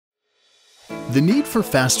The need for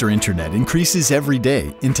faster internet increases every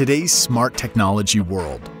day in today's smart technology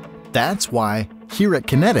world. That's why, here at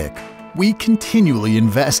Kinetic, we continually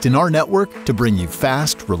invest in our network to bring you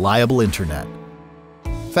fast, reliable internet.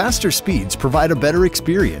 Faster speeds provide a better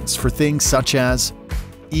experience for things such as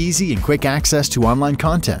easy and quick access to online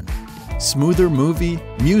content, smoother movie,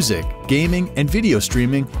 music, gaming, and video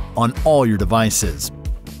streaming on all your devices,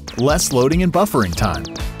 less loading and buffering time,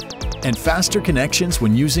 and faster connections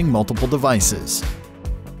when using multiple devices.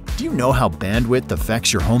 Do you know how bandwidth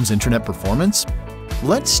affects your home's internet performance?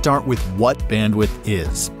 Let's start with what bandwidth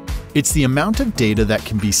is. It's the amount of data that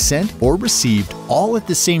can be sent or received all at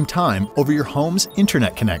the same time over your home's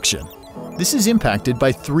internet connection. This is impacted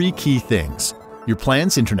by three key things: your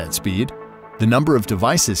plan's internet speed, the number of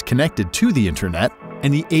devices connected to the internet,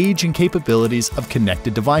 and the age and capabilities of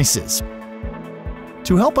connected devices.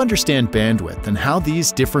 To help understand bandwidth and how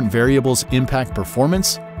these different variables impact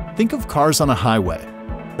performance, think of cars on a highway.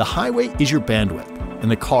 The highway is your bandwidth, and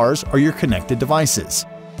the cars are your connected devices.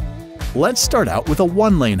 Let's start out with a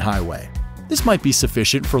one-lane highway. This might be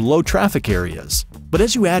sufficient for low traffic areas, but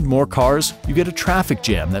as you add more cars, you get a traffic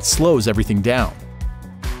jam that slows everything down.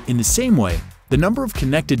 In the same way, the number of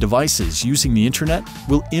connected devices using the internet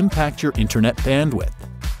will impact your internet bandwidth.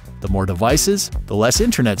 The more devices, the less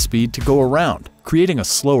internet speed to go around, creating a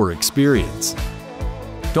slower experience.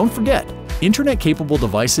 Don't forget, internet-capable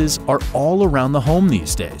devices are all around the home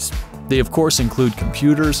these days. They of course include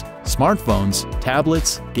computers, smartphones,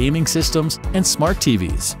 tablets, gaming systems, and smart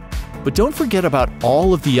TVs. But don't forget about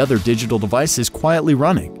all of the other digital devices quietly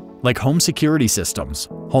running, like home security systems,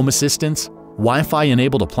 home assistants,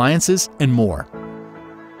 Wi-Fi-enabled appliances, and more.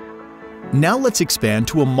 Now let's expand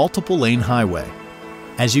to a multiple-lane highway.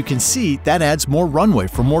 As you can see, that adds more runway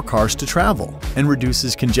for more cars to travel and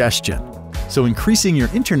reduces congestion. So increasing your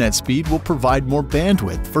internet speed will provide more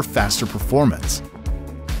bandwidth for faster performance.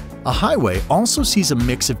 A highway also sees a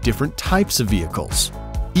mix of different types of vehicles.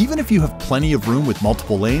 Even if you have plenty of room with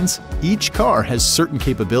multiple lanes, each car has certain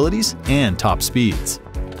capabilities and top speeds.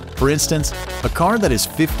 For instance, a car that is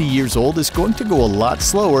 50 years old is going to go a lot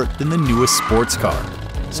slower than the newest sports car.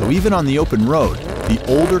 So even on the open road, the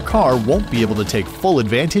older car won't be able to take full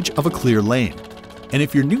advantage of a clear lane. And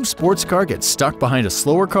if your new sports car gets stuck behind a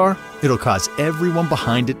slower car, it'll cause everyone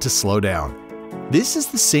behind it to slow down. This is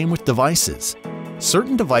the same with devices.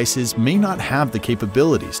 Certain devices may not have the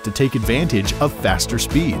capabilities to take advantage of faster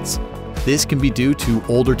speeds. This can be due to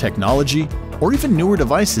older technology or even newer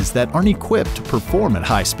devices that aren't equipped to perform at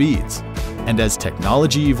high speeds. And as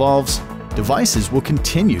technology evolves, devices will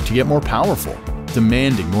continue to get more powerful,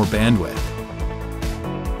 demanding more bandwidth.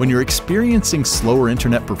 When you're experiencing slower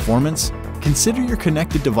internet performance, consider your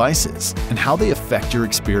connected devices and how they affect your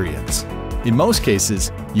experience. In most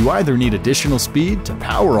cases, you either need additional speed to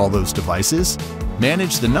power all those devices,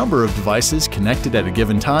 manage the number of devices connected at a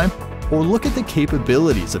given time, or look at the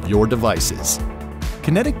capabilities of your devices.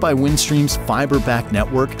 Kinetic by Windstream's fiber-backed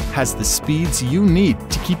network has the speeds you need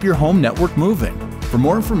to keep your home network moving. For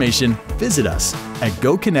more information, visit us at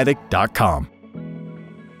gokinetic.com.